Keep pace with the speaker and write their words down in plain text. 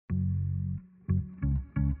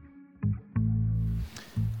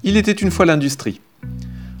Il était une fois l'industrie.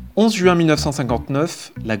 11 juin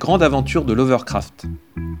 1959, la grande aventure de l'Hovercraft.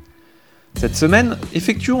 Cette semaine,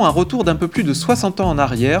 effectuons un retour d'un peu plus de 60 ans en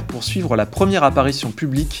arrière pour suivre la première apparition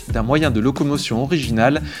publique d'un moyen de locomotion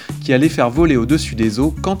original qui allait faire voler au-dessus des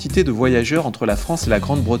eaux quantité de voyageurs entre la France et la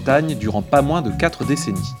Grande-Bretagne durant pas moins de 4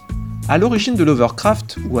 décennies. À l'origine de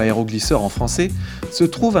l'Hovercraft, ou aéroglisseur en français, se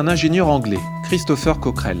trouve un ingénieur anglais, Christopher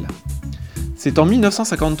Cockerell. C'est en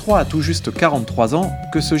 1953, à tout juste 43 ans,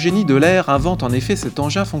 que ce génie de l'air invente en effet cet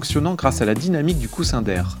engin fonctionnant grâce à la dynamique du coussin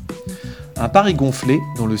d'air. Un pari gonflé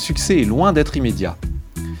dont le succès est loin d'être immédiat.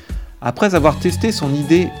 Après avoir testé son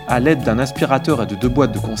idée à l'aide d'un aspirateur et de 2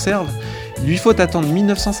 boîtes de conserve, il lui faut attendre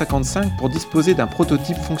 1955 pour disposer d'un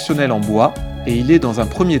prototype fonctionnel en bois, et il est dans un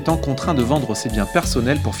premier temps contraint de vendre ses biens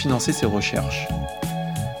personnels pour financer ses recherches.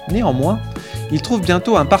 Néanmoins, il trouve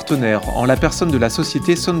bientôt un partenaire en la personne de la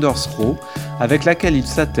société Saunders Roe, avec laquelle il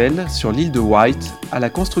s'attelle, sur l'île de Wight, à la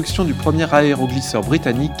construction du premier aéroglisseur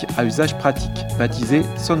britannique à usage pratique, baptisé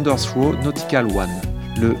Saunders Roe Nautical One.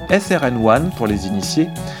 Le SRN-1, pour les initiés,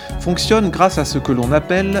 fonctionne grâce à ce que l'on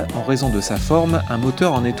appelle, en raison de sa forme, un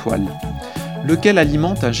moteur en étoile, lequel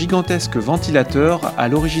alimente un gigantesque ventilateur à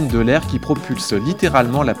l'origine de l'air qui propulse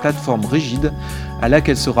littéralement la plateforme rigide à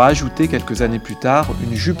laquelle sera ajoutée quelques années plus tard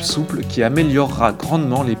une jupe souple qui améliorera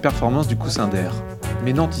grandement les performances du coussin d'air.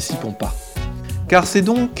 Mais n'anticipons pas. Car c'est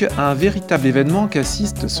donc à un véritable événement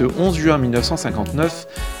qu'assistent ce 11 juin 1959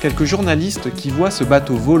 quelques journalistes qui voient ce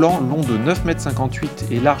bateau volant long de 9,58 m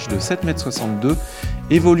et large de 7,62 m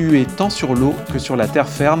évoluer tant sur l'eau que sur la terre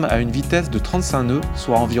ferme à une vitesse de 35 nœuds,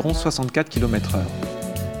 soit environ 64 km/h.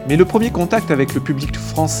 Mais le premier contact avec le public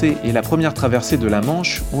français et la première traversée de la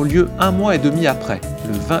Manche ont lieu 1 mois et demi après,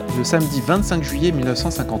 le samedi 25 juillet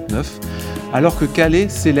 1959, alors que Calais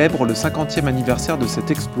célèbre le 50e anniversaire de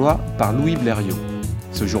cet exploit par Louis Blériot.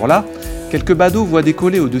 Ce jour-là, quelques badauds voient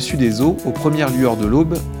décoller au-dessus des eaux, aux premières lueurs de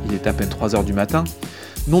l'aube, il est à peine 3 h du matin,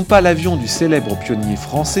 non pas l'avion du célèbre pionnier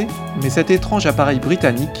français, mais cet étrange appareil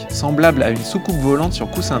britannique, semblable à une soucoupe volante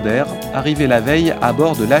sur coussin d'air, arrivé la veille à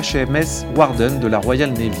bord de l'HMS Warden de la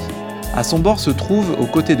Royal Navy. À son bord se trouve, aux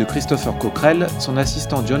côtés de Christopher Cockerell, son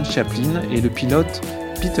assistant John Chaplin et le pilote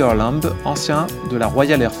Peter Lamb, ancien de la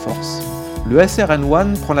Royal Air Force. Le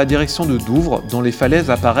SRN-1 prend la direction de Douvres, dont les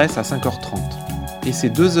falaises apparaissent à 5h30. Et c'est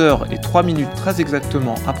 2 h et 3 minutes très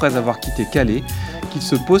exactement après avoir quitté Calais qu'il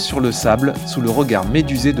se pose sur le sable sous le regard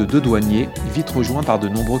médusé de 2 douaniers, vite rejoints par de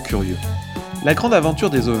nombreux curieux. La grande aventure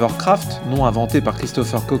des Hovercraft, nom inventé par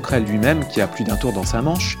Christopher Cockerell lui-même qui a plus d'un tour dans sa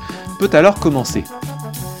manche, peut alors commencer.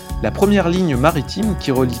 La première ligne maritime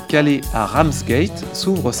qui relie Calais à Ramsgate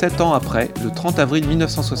s'ouvre 7 ans après, le 30 avril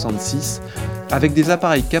 1966, avec des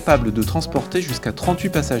appareils capables de transporter jusqu'à 38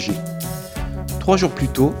 passagers. 3 jours plus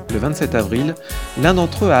tôt, le 27 avril, l'un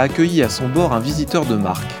d'entre eux a accueilli à son bord un visiteur de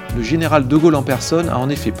marque. Le général de Gaulle en personne a en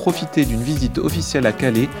effet profité d'une visite officielle à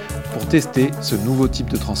Calais pour tester ce nouveau type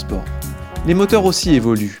de transport. Les moteurs aussi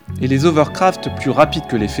évoluent, et les Hovercraft, plus rapides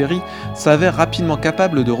que les ferries, s'avèrent rapidement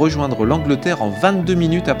capables de rejoindre l'Angleterre en 22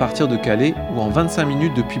 minutes à partir de Calais ou en 25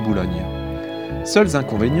 minutes depuis Boulogne. Seuls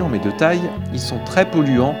inconvénients, mais de taille, ils sont très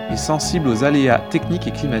polluants et sensibles aux aléas techniques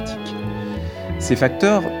et climatiques. Ces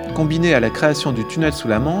facteurs, combinés à la création du tunnel sous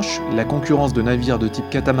la Manche, la concurrence de navires de type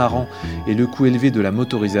catamaran et le coût élevé de la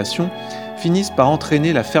motorisation, finissent par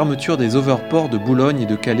entraîner la fermeture des overports de Boulogne et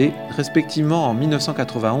de Calais, respectivement en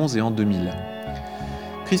 1991 et en 2000.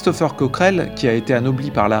 Christopher Cockerell, qui a été anobli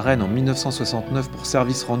par la reine en 1969 pour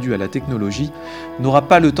service rendu à la technologie, n'aura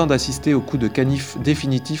pas le temps d'assister au coup de canif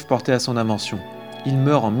définitif porté à son invention. Il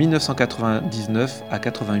meurt en 1999 à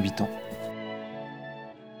 88 ans.